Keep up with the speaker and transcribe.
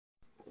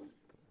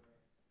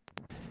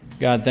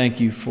God, thank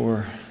you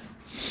for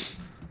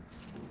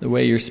the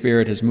way your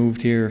Spirit has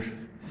moved here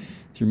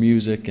through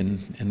music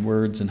and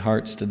words and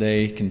hearts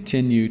today.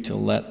 Continue to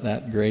let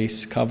that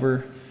grace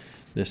cover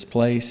this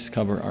place,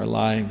 cover our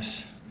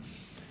lives,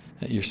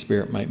 that your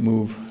Spirit might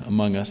move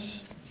among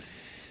us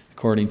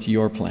according to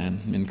your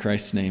plan. In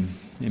Christ's name,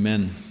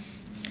 amen.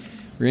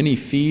 We're in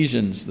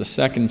Ephesians, the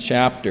 2nd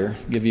chapter.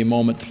 I'll give you a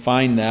moment to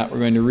find that. We're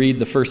going to read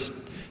the first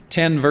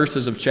 10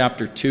 verses of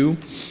chapter 2.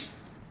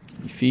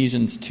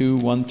 Ephesians 2,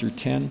 1 through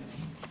 10.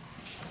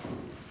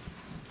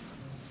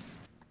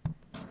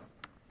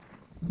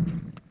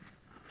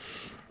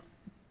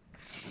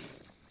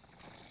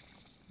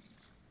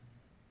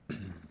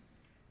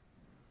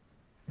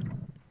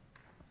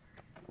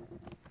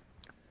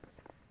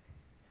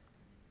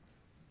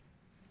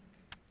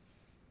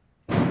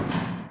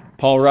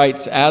 Paul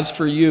writes, "As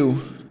for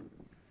you,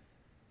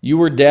 you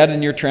were dead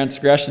in your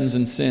transgressions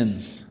and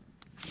sins,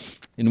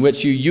 in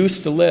which you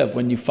used to live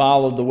when you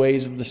followed the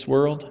ways of this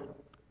world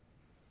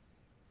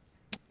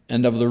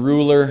and of the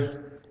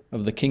ruler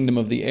of the kingdom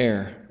of the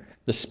air,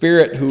 the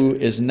spirit who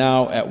is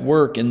now at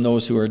work in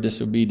those who are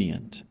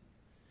disobedient.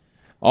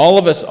 All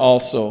of us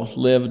also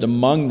lived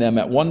among them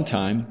at one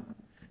time,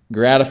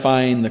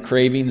 gratifying the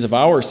cravings of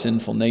our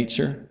sinful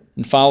nature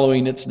and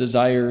following its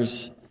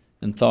desires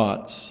and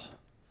thoughts.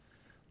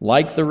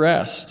 Like the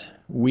rest,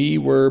 we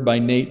were by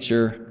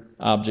nature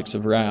objects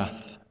of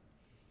wrath.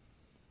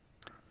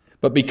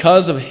 But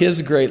because of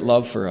his great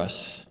love for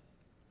us,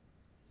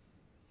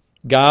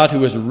 God,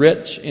 who is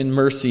rich in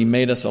mercy,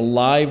 made us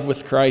alive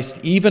with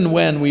Christ even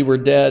when we were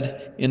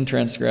dead in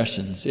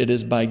transgressions. It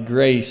is by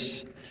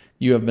grace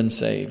you have been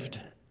saved.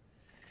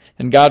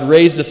 And God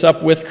raised us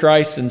up with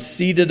Christ and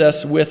seated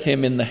us with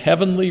him in the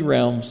heavenly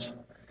realms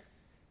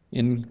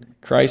in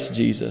Christ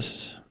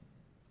Jesus,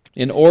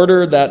 in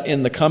order that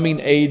in the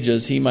coming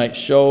ages he might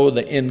show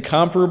the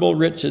incomparable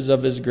riches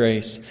of his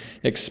grace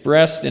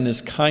expressed in his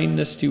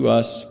kindness to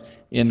us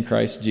in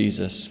Christ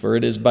Jesus. For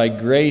it is by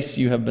grace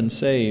you have been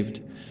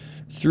saved,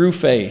 through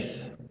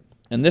faith.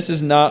 And this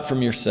is not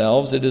from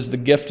yourselves, it is the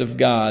gift of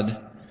God,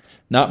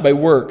 not by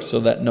works,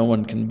 so that no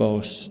one can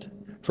boast.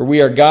 For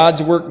we are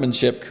God's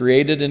workmanship,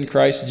 created in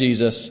Christ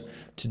Jesus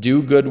to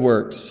do good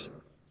works,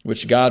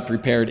 which God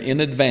prepared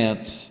in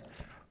advance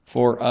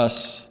for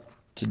us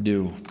to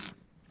do."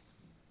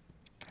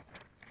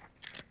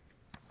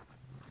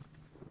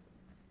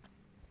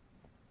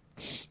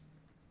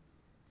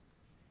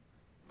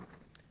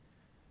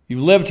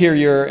 You've lived here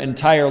your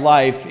entire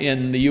life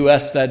in the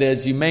U.S., that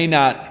is. You may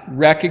not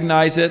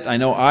recognize it. I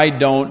know I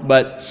don't,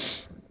 but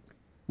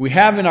we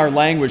have in our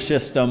language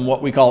system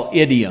what we call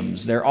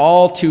idioms. They're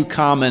all too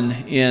common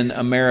in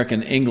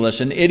American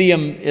English. An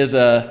idiom is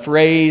a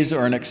phrase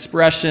or an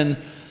expression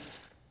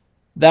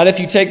that if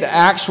you take the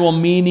actual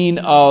meaning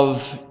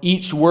of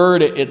each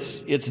word,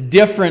 it's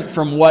different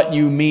from what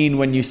you mean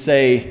when you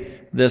say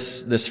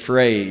this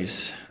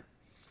phrase.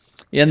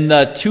 In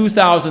the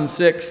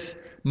 2006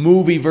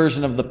 movie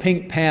version of the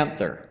Pink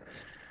Panther,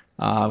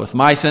 with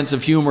my sense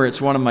of humor,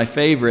 it's one of my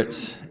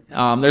favorites.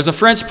 There's a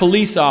French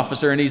police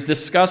officer, and he's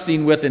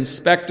discussing with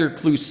Inspector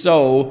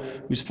Clouseau,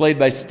 who's played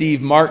by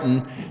Steve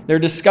Martin. They're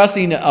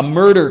discussing a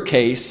murder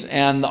case,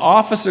 and the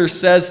officer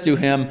says to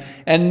him,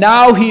 "And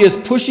now he is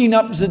pushing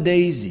up the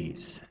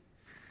daisies."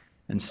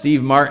 And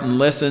Steve Martin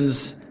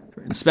listens,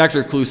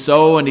 Inspector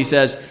Clouseau, and he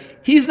says,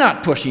 "He's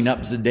not pushing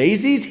up the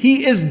daisies,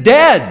 he is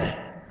dead."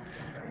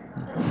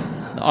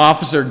 The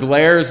officer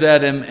glares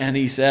at him and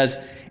he says,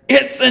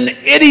 "It's an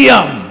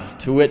idiom!"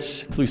 To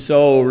which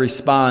Clouseau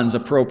responds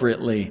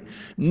appropriately,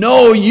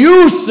 "No,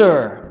 you,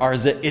 sir, are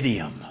the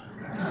idiom."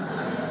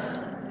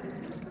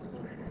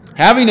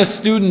 Having a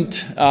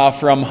student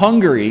from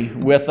Hungary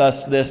with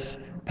us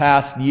this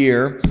past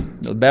year,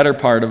 the better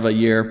part of a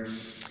year,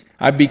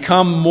 I've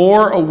become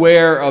more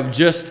aware of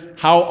just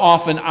how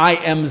often I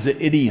am the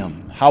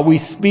idiom, how we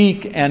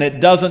speak, and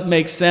it doesn't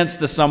make sense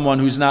to someone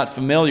who's not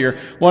familiar.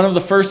 One of the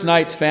first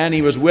nights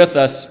Fanny was with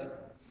us,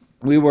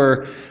 we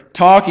were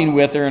talking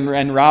with her,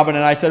 and Robin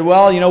and I said,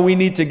 "Well, we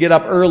need to get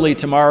up early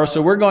tomorrow,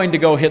 so we're going to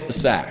go hit the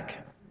sack."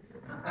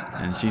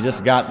 And she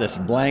just got this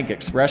blank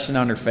expression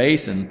on her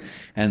face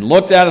and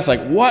looked at us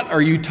like, "What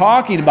are you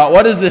talking about?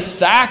 What is this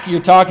sack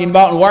you're talking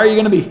about, and why are you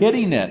going to be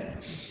hitting it?"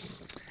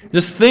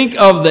 Just think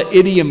of the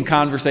idiom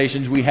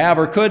conversations we have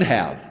or could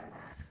have.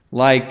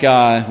 Like,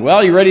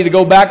 "Well, you ready to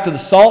go back to the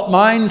salt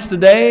mines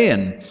today?"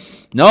 And,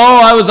 "No,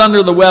 I was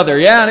under the weather.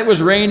 Yeah, and it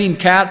was raining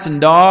cats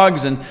and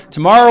dogs. And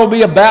tomorrow will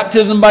be a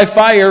baptism by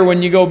fire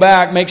when you go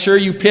back. Make sure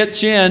you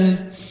pitch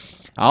in.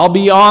 I'll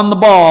be on the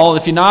ball.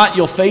 If you're not,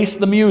 you'll face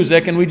the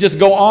music." And we just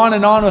go on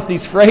and on with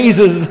these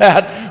phrases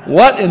that,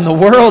 what in the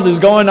world is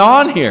going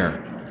on here?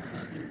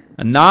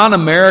 A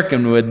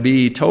non-American would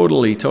be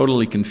totally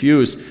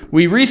confused.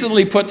 We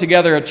recently put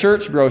together a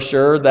church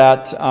brochure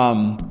that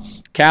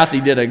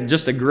Kathy did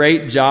just a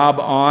great job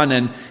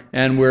on,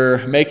 and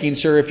we're making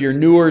sure if you're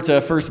newer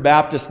to First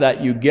Baptist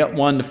that you get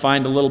one to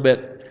find a little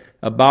bit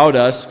about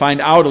us, find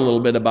out a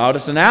little bit about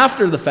us. And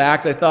after the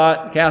fact, I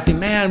thought, Kathy,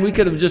 man, we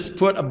could have just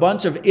put a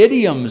bunch of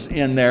idioms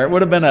in there. It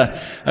would have been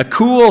a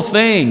cool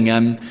thing.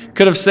 And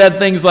could have said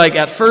things like,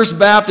 at First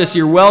Baptist,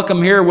 you're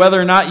welcome here, whether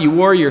or not you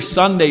wore your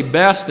Sunday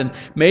best. And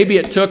maybe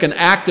it took an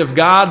act of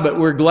God, but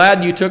we're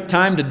glad you took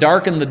time to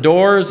darken the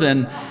doors.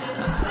 And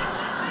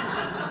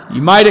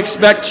you might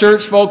expect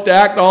church folk to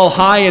act all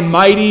high and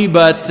mighty,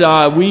 but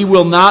we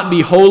will not be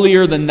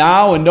holier than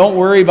thou. And don't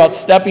worry about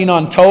stepping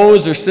on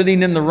toes or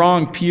sitting in the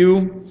wrong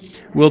pew.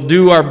 We'll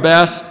do our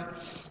best.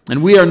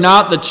 And we are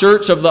not the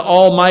church of the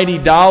almighty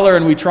dollar,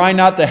 and we try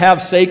not to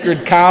have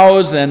sacred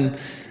cows. And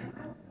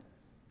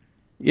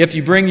if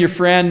you bring your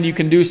friend, you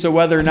can do so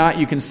whether or not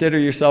you consider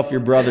yourself your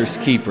brother's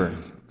keeper.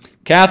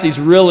 Kathy's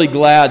really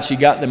glad she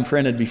got them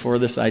printed before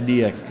this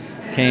idea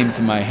came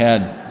to my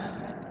head.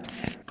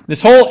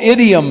 This whole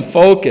idiom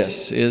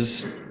focus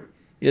is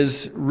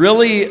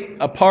really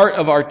a part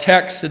of our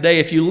text today.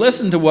 If you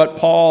listen to what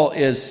Paul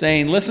is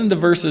saying, listen to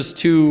verses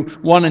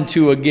 1 and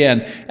 2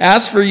 again.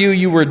 As for you,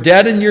 you were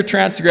dead in your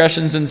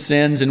transgressions and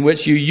sins in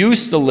which you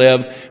used to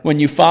live when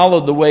you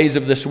followed the ways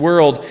of this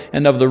world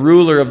and of the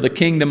ruler of the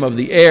kingdom of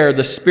the air,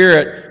 the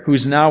Spirit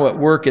who's now at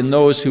work in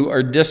those who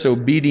are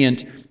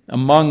disobedient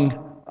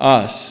among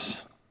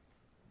us.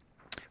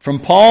 From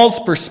Paul's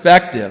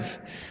perspective,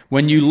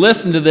 when you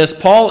listen to this,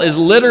 Paul is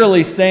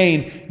literally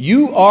saying,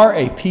 you are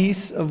a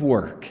piece of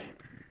work.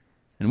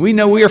 And we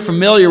know we are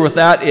familiar with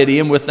that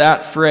idiom, with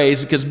that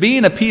phrase, because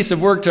being a piece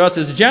of work to us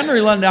is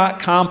generally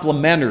not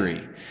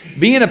complimentary.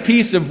 Being a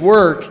piece of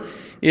work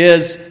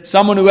is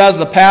someone who has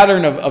the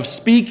pattern of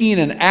speaking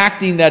and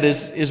acting that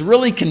is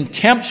really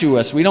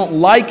contemptuous. We don't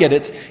like it.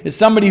 It's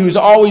somebody who's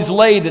always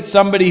late. It's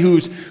somebody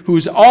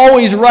who's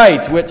always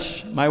right,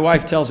 which my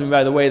wife tells me,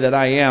 by the way, that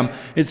I am.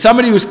 It's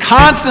somebody who's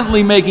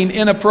constantly making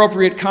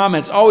inappropriate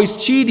comments, always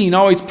cheating,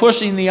 always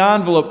pushing the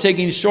envelope,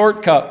 taking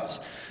shortcuts,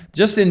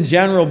 just in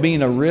general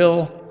being a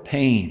real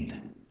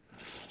pain.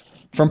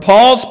 From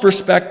Paul's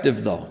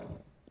perspective, though,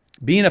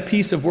 being a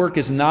piece of work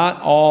is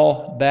not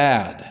all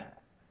bad.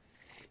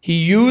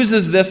 He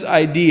uses this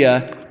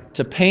idea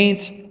to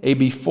paint a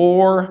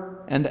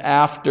before and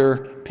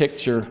after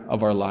picture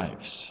of our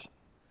lives.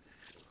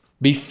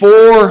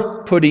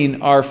 Before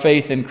putting our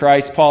faith in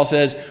Christ, Paul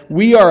says,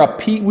 we are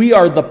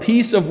the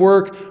piece of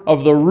work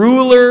of the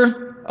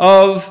ruler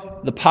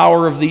of the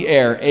power of the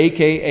air,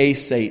 a.k.a.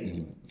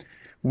 Satan.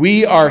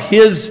 We are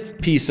his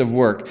piece of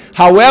work.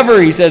 However,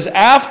 he says,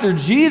 after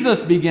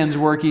Jesus begins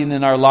working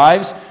in our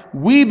lives,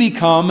 we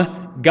become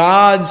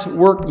God's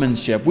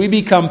workmanship. We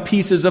become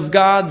pieces of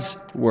God's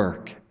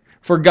work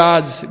for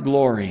God's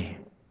glory.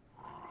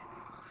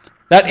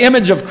 That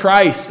image of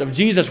Christ, of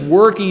Jesus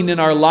working in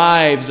our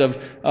lives,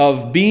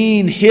 of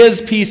being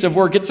his piece of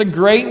work, it's a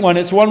great one.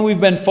 It's one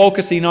we've been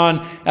focusing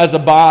on as a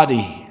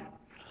body.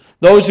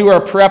 Those who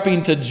are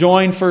prepping to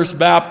join First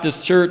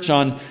Baptist Church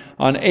on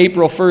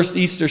April 1st,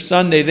 Easter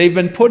Sunday, they've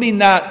been putting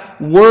that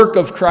work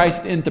of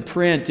Christ into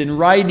print and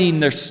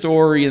writing their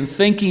story and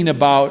thinking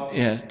about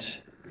it.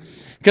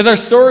 Because our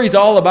story is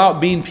all about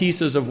being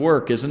pieces of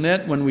work, isn't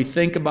it? When we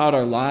think about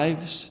our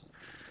lives,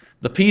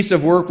 the piece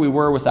of work we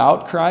were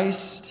without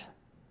Christ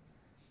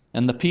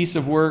and the piece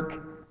of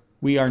work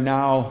we are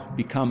now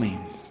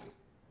becoming.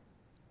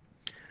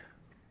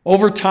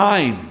 Over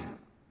time,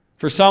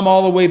 for some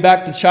all the way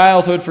back to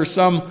childhood, for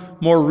some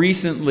more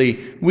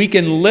recently, we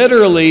can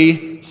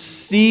literally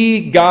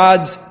see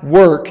God's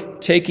work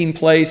taking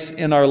place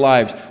in our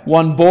lives.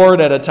 One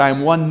board at a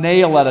time, one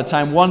nail at a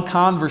time, one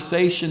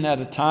conversation at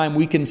a time.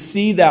 We can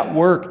see that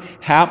work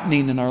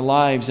happening in our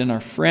lives, in our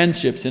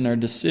friendships, in our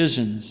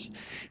decisions.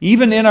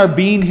 Even in our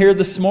being here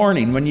this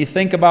morning, when you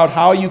think about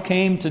how you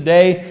came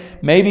today,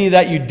 maybe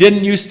that you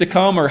didn't used to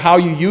come or how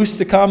you used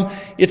to come,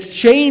 it's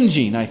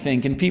changing, I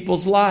think, in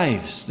people's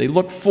lives. They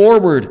look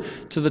forward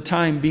to the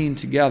time being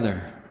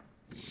together.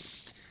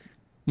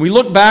 We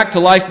look back to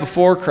life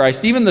before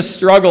Christ, even the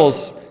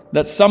struggles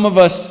that some of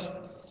us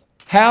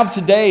have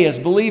today as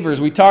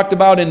believers. We talked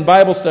about in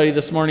Bible study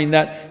this morning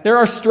that there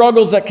are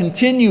struggles that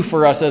continue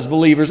for us as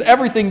believers.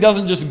 Everything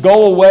doesn't just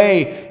go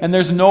away and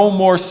there's no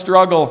more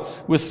struggle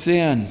with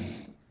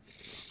sin.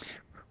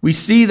 We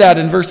see that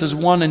in verses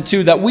 1 and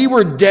 2, that we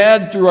were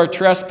dead through our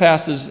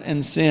trespasses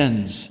and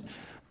sins.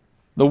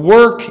 The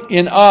work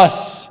in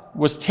us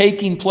was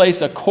taking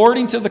place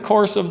according to the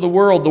course of the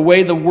world, the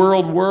way the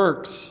world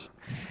works.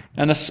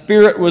 And a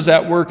spirit was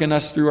at work in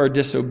us through our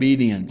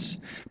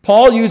disobedience.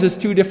 Paul uses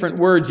two different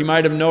words. You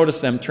might have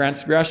noticed them,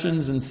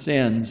 transgressions and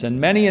sins.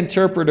 And many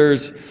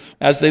interpreters,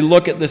 as they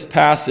look at this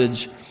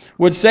passage,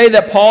 would say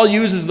that Paul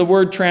uses the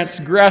word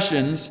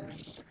transgressions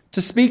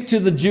to speak to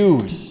the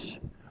Jews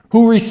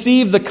who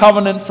received the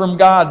covenant from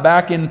God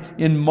back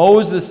in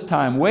Moses'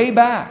 time, way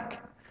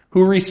back,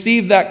 who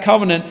received that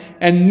covenant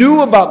and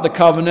knew about the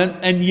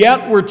covenant and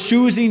yet were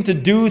choosing to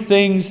do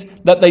things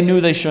that they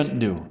knew they shouldn't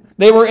do.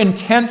 They were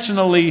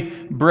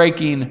intentionally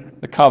breaking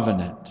the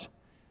covenant.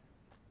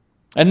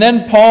 And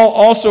then Paul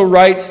also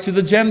writes to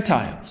the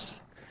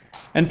Gentiles.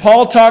 And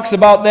Paul talks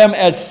about them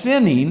as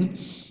sinning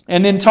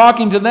And in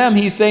talking to them,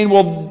 he's saying,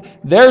 well,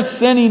 they're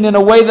sinning in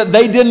a way that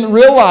they didn't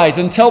realize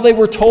until they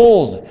were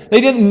told. They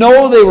didn't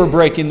know they were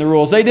breaking the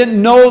rules. They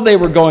didn't know they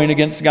were going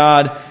against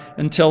God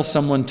until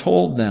someone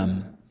told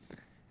them.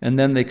 And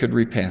then they could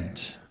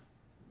repent.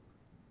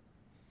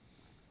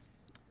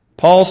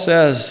 Paul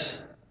says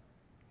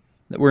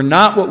that we're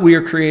not what we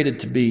are created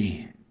to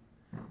be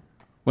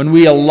when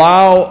we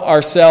allow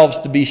ourselves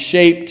to be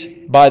shaped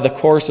by the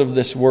course of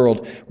this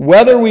world,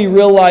 whether we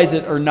realize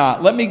it or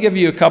not. Let me give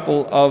you a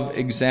couple of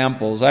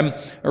examples. I'm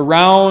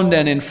around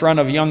and in front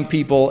of young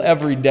people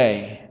every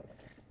day.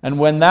 And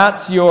when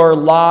that's your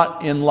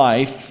lot in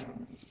life,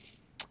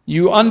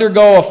 you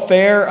undergo a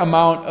fair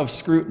amount of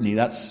scrutiny.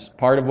 That's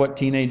part of what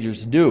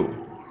teenagers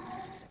do.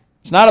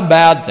 It's not a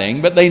bad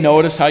thing, but they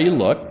notice how you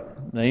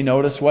look. They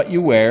notice what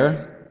you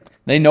wear.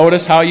 They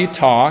notice how you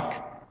talk.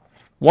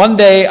 One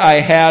day I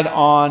had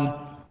on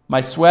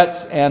my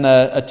sweats and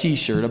a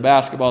t-shirt, a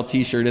basketball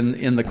t-shirt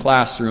in the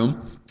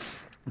classroom,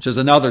 which is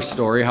another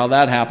story how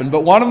that happened.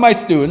 But one of my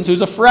students,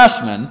 who's a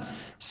freshman,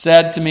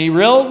 said to me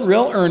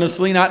real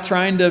earnestly, not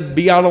trying to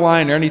be out of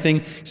line or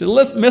anything, he said,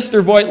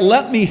 Mr. Voigt,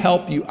 let me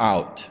help you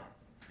out.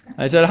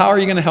 I said, how are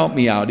you going to help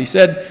me out? He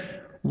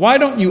said, why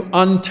don't you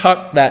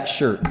untuck that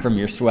shirt from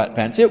your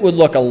sweatpants? It would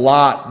look a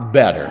lot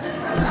better.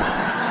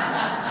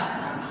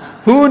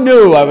 Who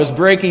knew I was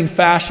breaking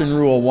fashion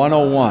rule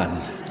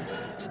 101?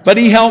 But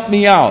he helped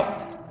me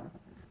out.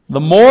 The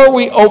more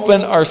we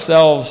open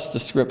ourselves to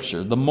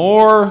Scripture, the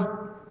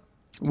more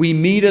we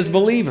meet as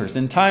believers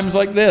in times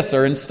like this,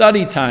 or in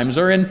study times,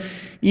 or in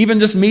even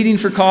just meeting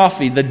for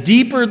coffee, the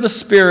deeper the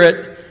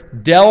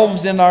Spirit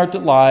delves in our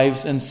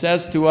lives and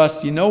says to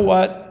us, you know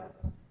what?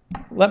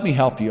 Let me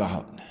help you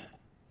out.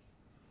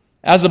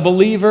 As a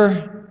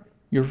believer,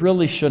 you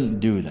really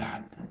shouldn't do that.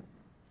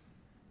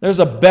 There's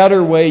a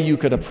better way you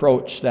could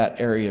approach that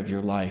area of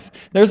your life.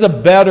 There's a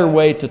better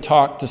way to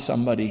talk to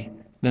somebody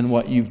than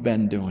what you've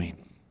been doing.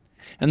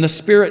 And the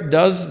Spirit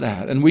does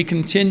that, and we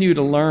continue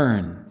to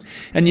learn.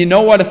 And you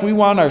know what? If we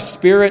want our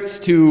spirits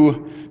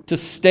to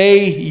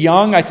stay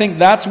young, I think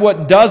that's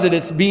what does it.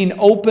 It's being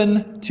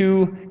open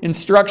to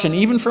instruction,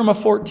 even from a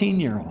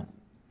 14-year-old.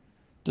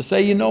 To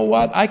say, you know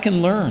what? I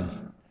can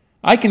learn.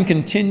 I can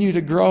continue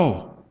to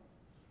grow.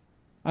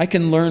 I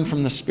can learn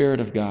from the Spirit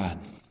of God.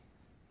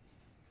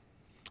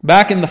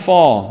 Back in the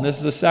fall, this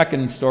is the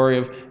second story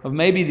of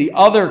maybe the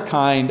other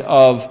kind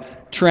of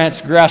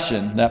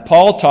transgression that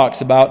Paul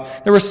talks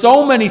about. There were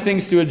so many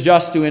things to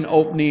adjust to in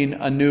opening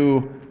a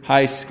new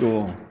high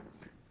school.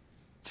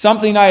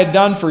 Something I had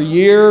done for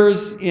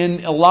years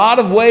in a lot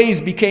of ways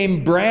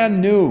became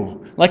brand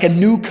new, like a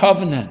new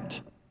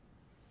covenant.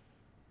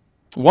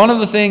 One of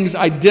the things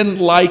I didn't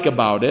like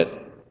about it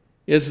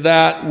is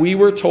that we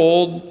were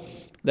told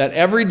that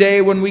every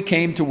day when we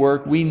came to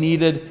work, we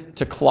needed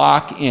to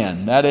clock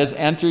in. That is,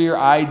 enter your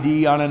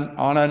ID on an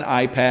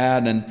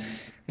iPad,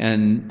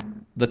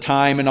 and the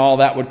time and all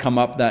that would come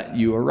up that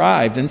you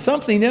arrived. And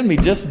something in me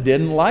just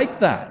didn't like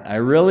that. I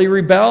really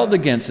rebelled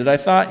against it. I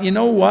thought, you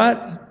know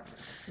what?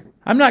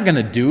 I'm not going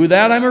to do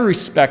that. I'm a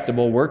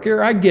respectable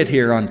worker. I get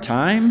here on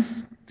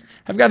time.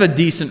 I've got a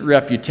decent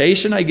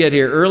reputation. I get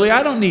here early.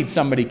 I don't need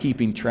somebody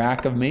keeping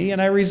track of me, and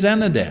I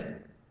resented it.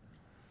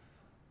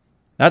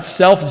 That's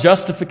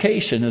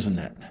self-justification, isn't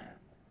it?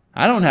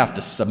 I don't have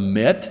to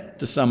submit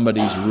to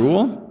somebody's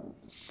rule.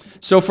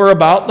 So for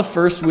about the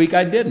first week,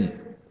 I didn't.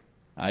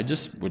 I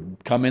just would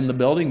come in the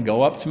building,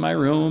 go up to my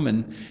room,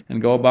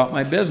 and go about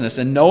my business.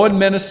 And no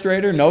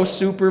administrator, no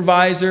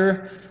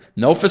supervisor,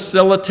 no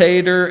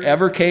facilitator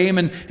ever came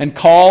and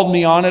called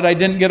me on it. I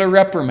didn't get a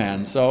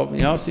reprimand. So,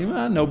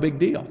 no big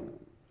deal.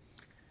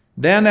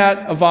 Then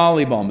at a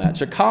volleyball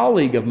match, a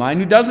colleague of mine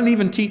who doesn't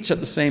even teach at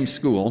the same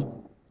school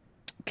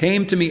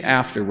came to me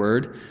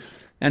afterward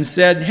and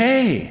said,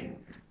 hey,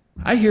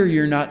 I hear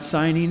you're not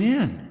signing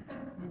in.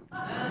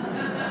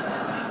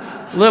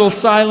 Little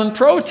silent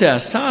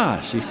protest,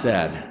 huh? She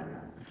said.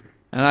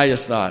 And I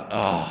just thought,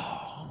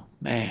 oh,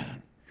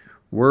 man.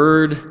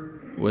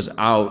 Word was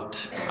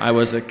out. I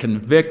was a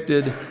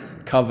convicted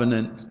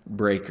covenant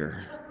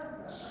breaker.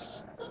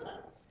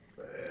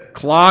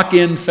 Clock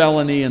in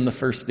felony in the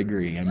first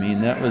degree. I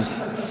mean, that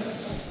was...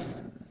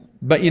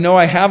 But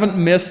I haven't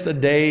missed a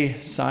day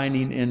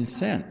signing in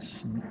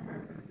since.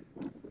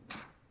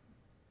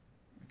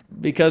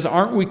 Because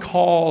aren't we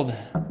called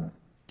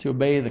to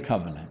obey the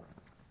covenant?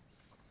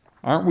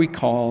 Aren't we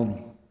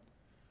called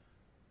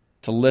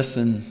to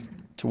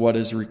listen to what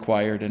is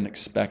required and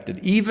expected,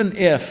 even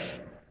if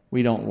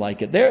we don't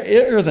like it?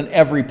 There isn't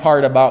every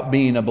part about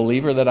being a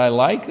believer that I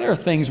like. There are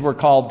things we're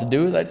called to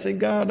do that I'd say,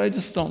 God, I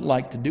just don't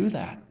like to do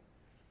that.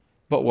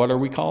 But what are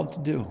we called to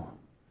do?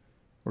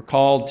 We're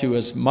called to,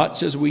 as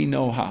much as we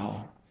know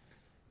how,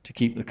 to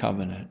keep the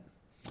covenant.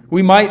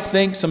 We might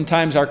think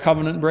sometimes our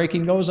covenant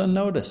breaking goes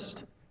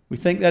unnoticed. We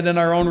think that in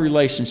our own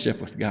relationship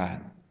with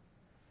God.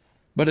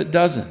 But it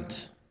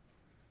doesn't.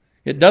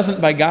 It doesn't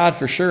by God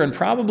for sure, and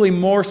probably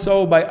more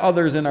so by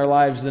others in our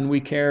lives than we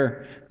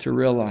care to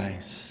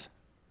realize.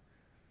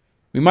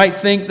 We might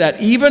think that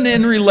even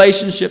in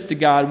relationship to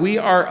God, we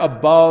are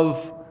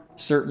above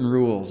certain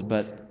rules,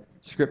 but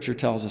Scripture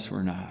tells us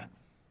we're not.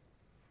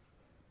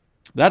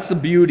 That's the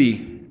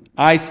beauty,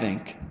 I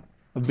think,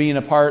 of being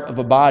a part of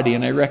a body.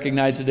 And I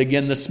recognized it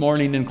again this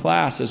morning in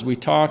class as we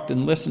talked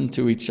and listened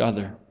to each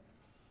other.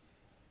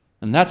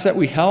 And that's that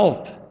we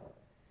help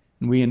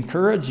and we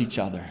encourage each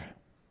other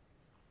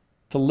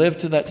to live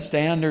to that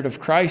standard of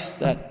Christ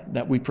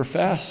that we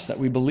profess, that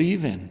we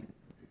believe in.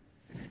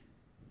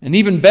 And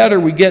even better,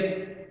 we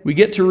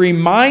get to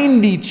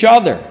remind each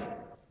other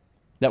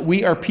that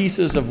we are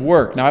pieces of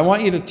work. Now I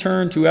want you to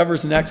turn to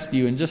whoever's next to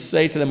you and just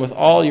say to them with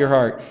all your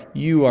heart,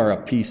 you are a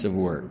piece of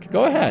work.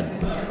 Go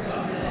ahead.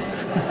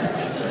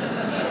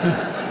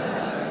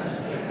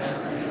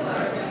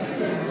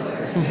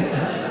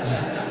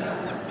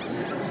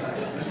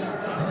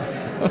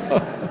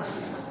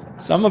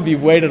 Some of you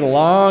waited a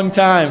long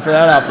time for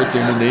that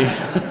opportunity.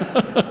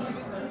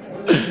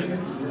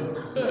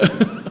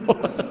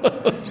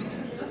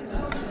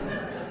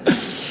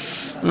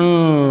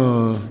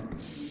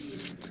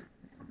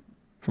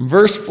 From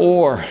verse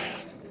 4,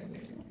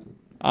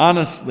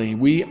 honestly,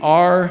 we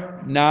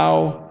are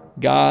now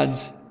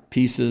God's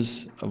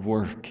pieces of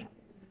work.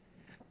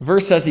 The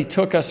verse says he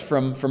took us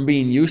from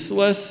being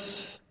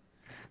useless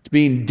to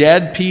being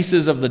dead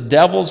pieces of the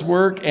devil's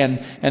work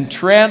and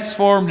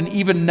transformed and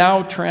even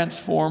now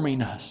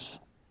transforming us.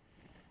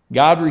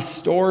 God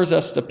restores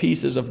us to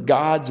pieces of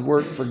God's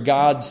work for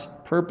God's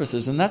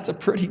purposes, and that's a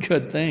pretty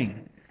good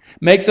thing.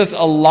 Makes us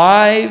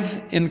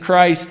alive in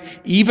Christ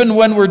even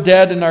when we're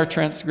dead in our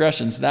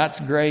transgressions. That's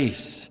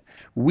grace.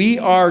 We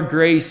are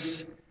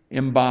grace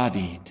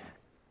embodied.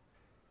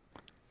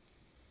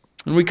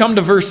 And we come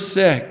to verse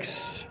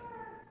 6.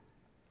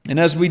 And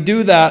as we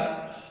do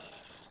that,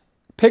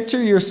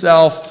 picture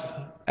yourself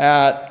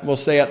we'll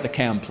say at the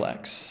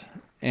Camplex.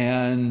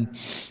 And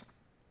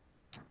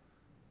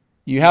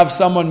you have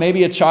someone,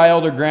 maybe a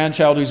child or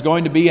grandchild, who's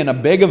going to be in a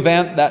big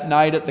event that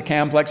night at the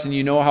Camplex, and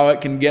you know how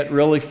it can get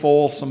really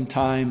full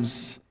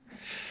sometimes.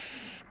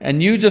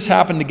 And you just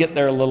happen to get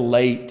there a little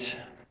late.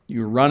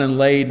 You were running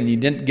late and you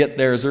didn't get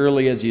there as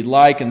early as you'd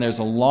like, and there's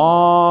a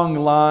long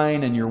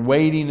line and you're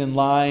waiting in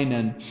line,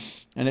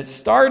 and it's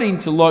starting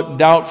to look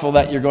doubtful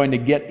that you're going to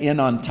get in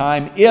on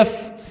time,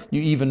 if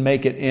you even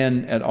make it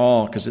in at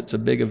all, because it's a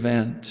big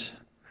event.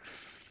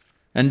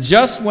 And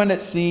just when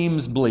it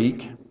seems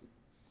bleak,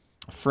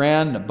 a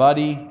friend, a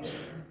buddy,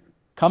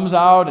 comes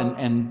out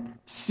and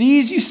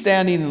sees you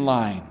standing in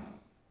line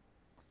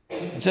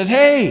and says,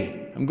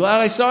 "Hey, I'm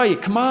glad I saw you.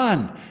 Come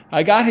on.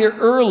 I got here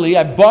early.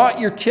 I bought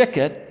your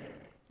ticket,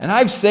 and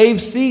I've saved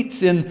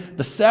seats in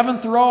the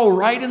 7th row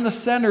right in the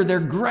center.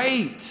 They're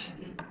great."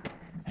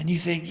 And you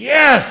think,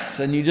 yes!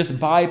 And you just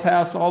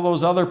bypass all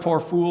those other poor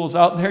fools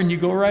out there and you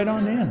go right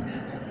on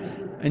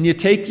in. And you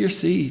take your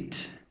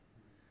seat.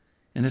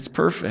 And it's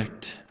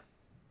perfect.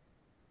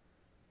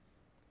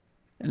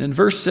 And in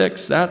verse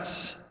 6,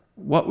 that's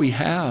what we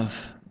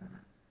have. It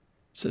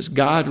says,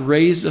 God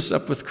raised us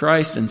up with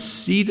Christ and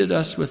seated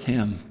us with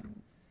Him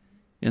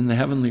in the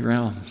heavenly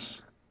realms.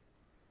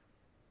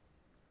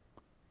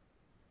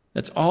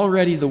 That's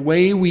already the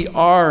way we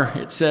are,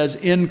 it says,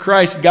 in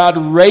Christ. God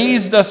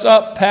raised us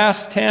up,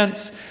 past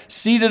tense,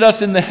 seated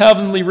us in the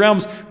heavenly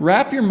realms.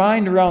 Wrap your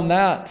mind around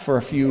that for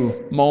a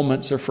few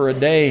moments or for a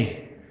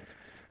day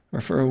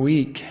or for a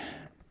week.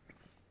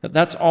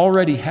 That's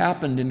already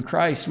happened in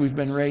Christ. We've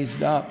been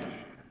raised up.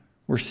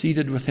 We're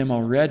seated with Him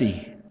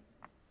already.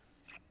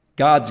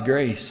 God's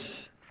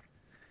grace.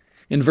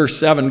 In verse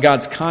 7,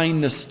 God's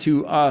kindness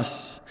to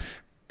us.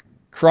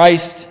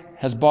 Christ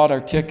has bought our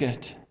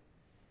ticket.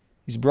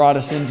 He's brought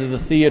us into the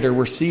theater.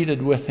 We're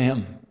seated with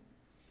Him.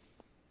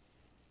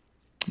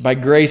 By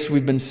grace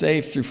we've been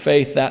saved through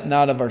faith, that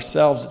not of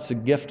ourselves. It's a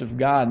gift of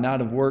God, not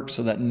of works,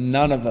 so that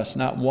none of us,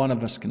 not one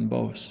of us, can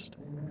boast.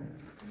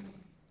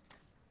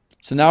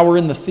 So now we're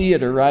in the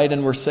theater, right?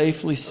 And we're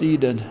safely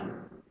seated.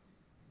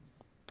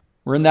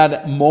 We're in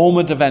that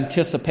moment of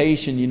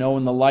anticipation,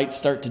 when the lights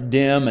start to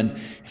dim and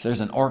if there's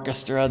an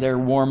orchestra there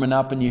warming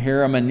up and you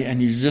hear them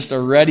and you just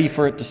are ready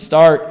for it to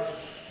start.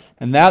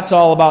 And that's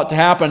all about to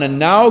happen. And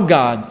now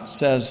God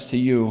says to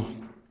you,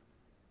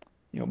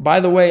 by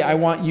the way, I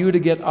want you to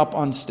get up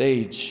on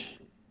stage.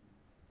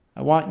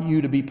 I want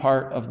you to be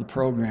part of the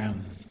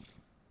program.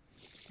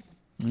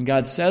 And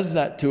God says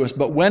that to us.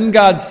 But when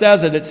God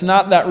says it, it's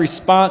not that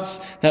response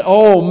that,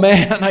 oh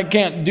man, I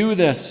can't do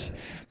this.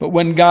 But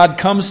when God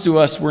comes to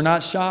us, we're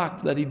not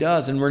shocked that He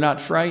does, and we're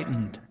not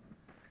frightened.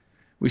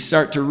 We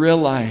start to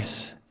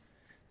realize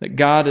that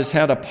God has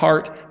had a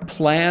part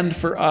planned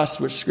for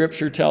us, which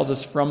Scripture tells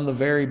us from the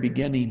very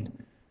beginning.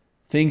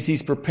 Things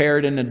He's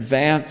prepared in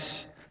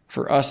advance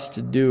for us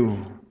to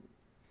do.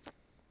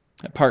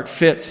 That part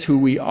fits who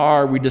we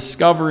are. We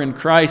discover in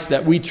Christ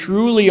that we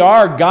truly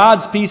are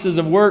God's pieces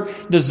of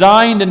work,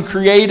 designed and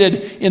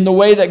created in the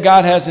way that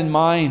God has in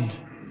mind,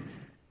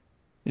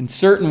 in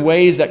certain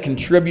ways that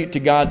contribute to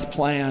God's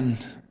plan.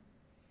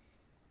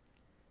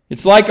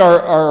 It's like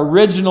our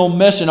original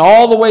mission,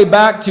 all the way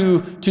back to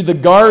the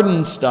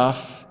garden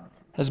stuff,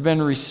 has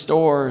been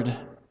restored.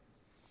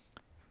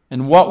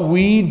 And what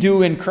we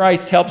do in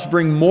Christ helps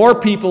bring more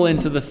people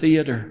into the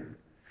theater.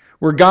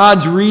 We're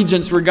God's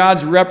regents. We're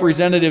God's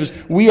representatives.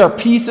 We are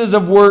pieces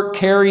of work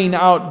carrying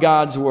out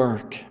God's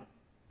work.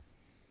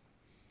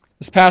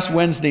 This past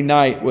Wednesday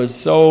night was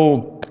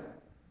so,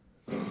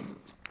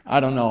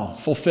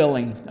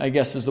 fulfilling, I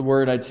guess is the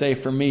word I'd say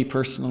for me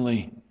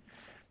personally.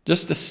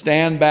 Just to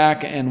stand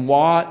back and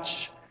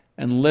watch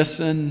and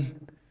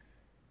listen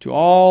to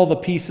all the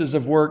pieces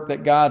of work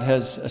that God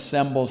has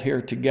assembled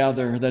here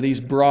together, that He's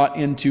brought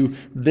into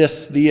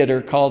this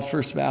theater called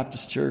First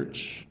Baptist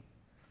Church.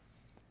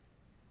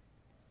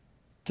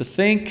 To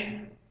think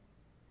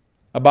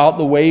about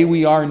the way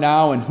we are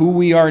now and who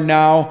we are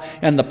now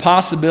and the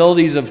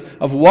possibilities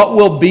of what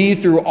will be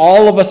through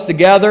all of us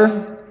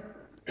together.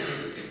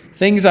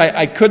 Things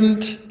I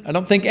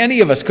don't think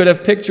any of us could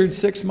have pictured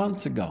 6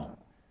 months ago.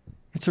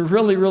 It's a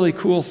really, really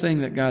cool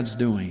thing that God's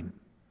doing.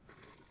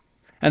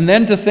 And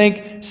then to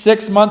think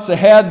 6 months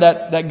ahead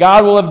that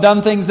God will have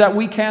done things that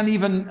we can't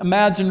even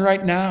imagine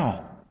right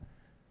now.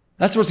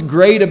 That's what's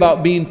great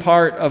about being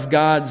part of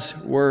God's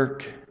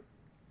work.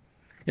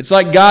 It's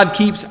like God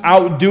keeps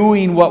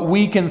outdoing what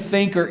we can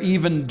think or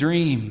even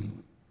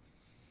dream.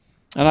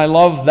 And I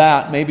love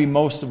that, maybe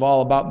most of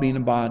all, about being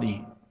a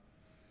body.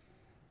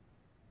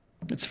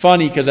 It's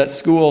funny because at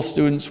school,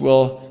 students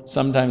will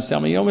sometimes tell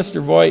me, Mr.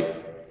 Voigt,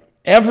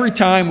 every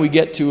time we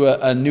get to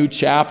a new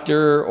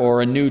chapter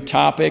or a new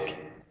topic,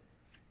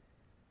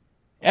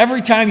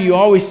 every time you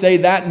always say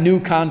that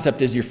new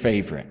concept is your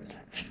favorite.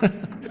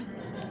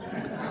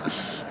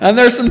 And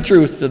there's some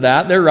truth to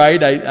that. They're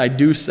right. I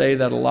do say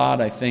that a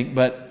lot, I think.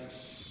 But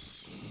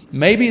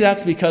maybe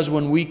that's because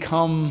when we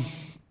come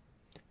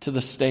to the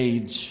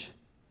stage,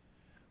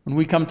 when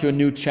we come to a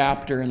new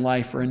chapter in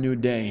life or a new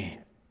day,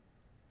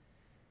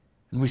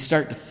 and we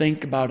start to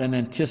think about and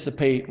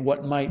anticipate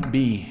what might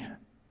be,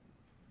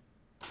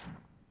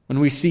 when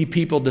we see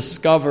people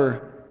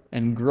discover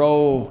and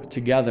grow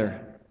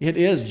together, it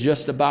is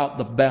just about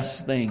the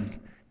best thing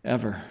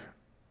ever.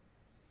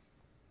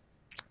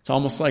 It's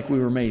almost like we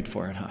were made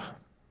for it, huh?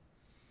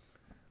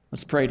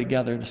 Let's pray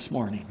together this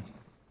morning.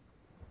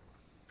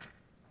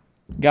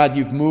 God,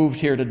 you've moved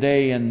here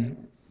today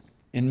in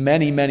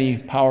many, many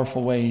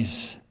powerful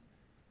ways.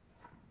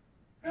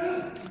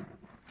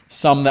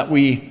 Some that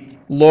we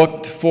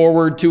looked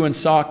forward to and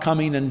saw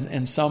coming,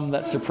 and some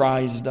that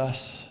surprised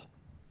us.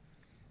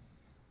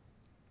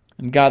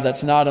 And God,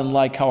 that's not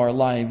unlike how our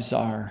lives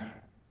are.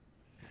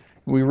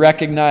 We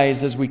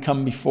recognize as we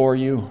come before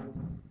you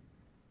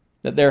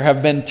that there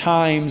have been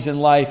times in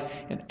life,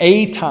 and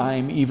a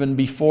time even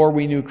before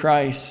we knew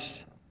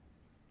Christ,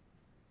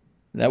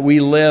 that we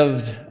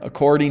lived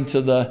according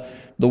to the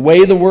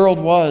way the world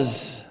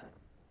was,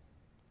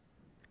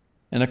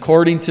 and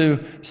according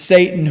to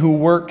Satan who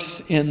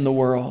works in the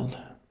world.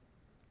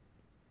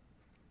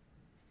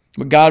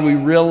 But God, we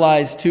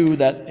realize too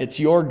that it's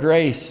your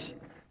grace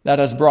that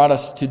has brought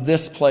us to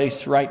this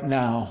place right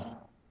now.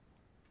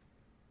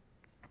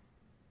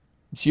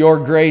 It's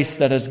your grace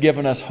that has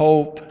given us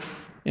hope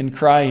in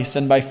Christ,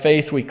 and by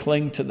faith we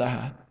cling to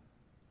that.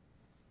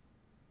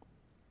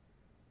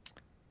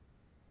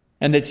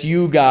 And it's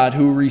you, God,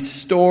 who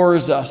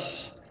restores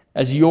us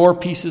as your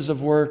pieces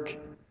of work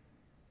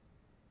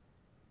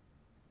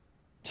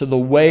to the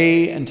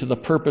way and to the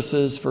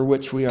purposes for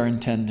which we are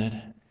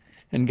intended.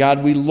 And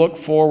God, we look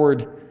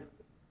forward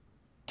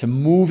to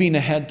moving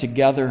ahead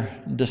together,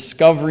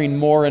 discovering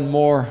more and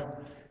more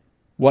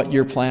what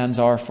your plans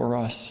are for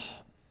us.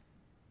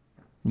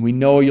 And we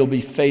know you'll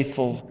be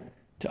faithful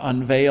to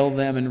unveil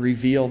them and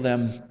reveal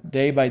them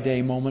day by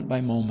day, moment by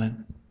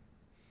moment.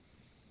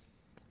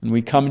 And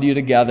we come to you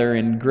together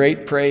in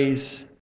great praise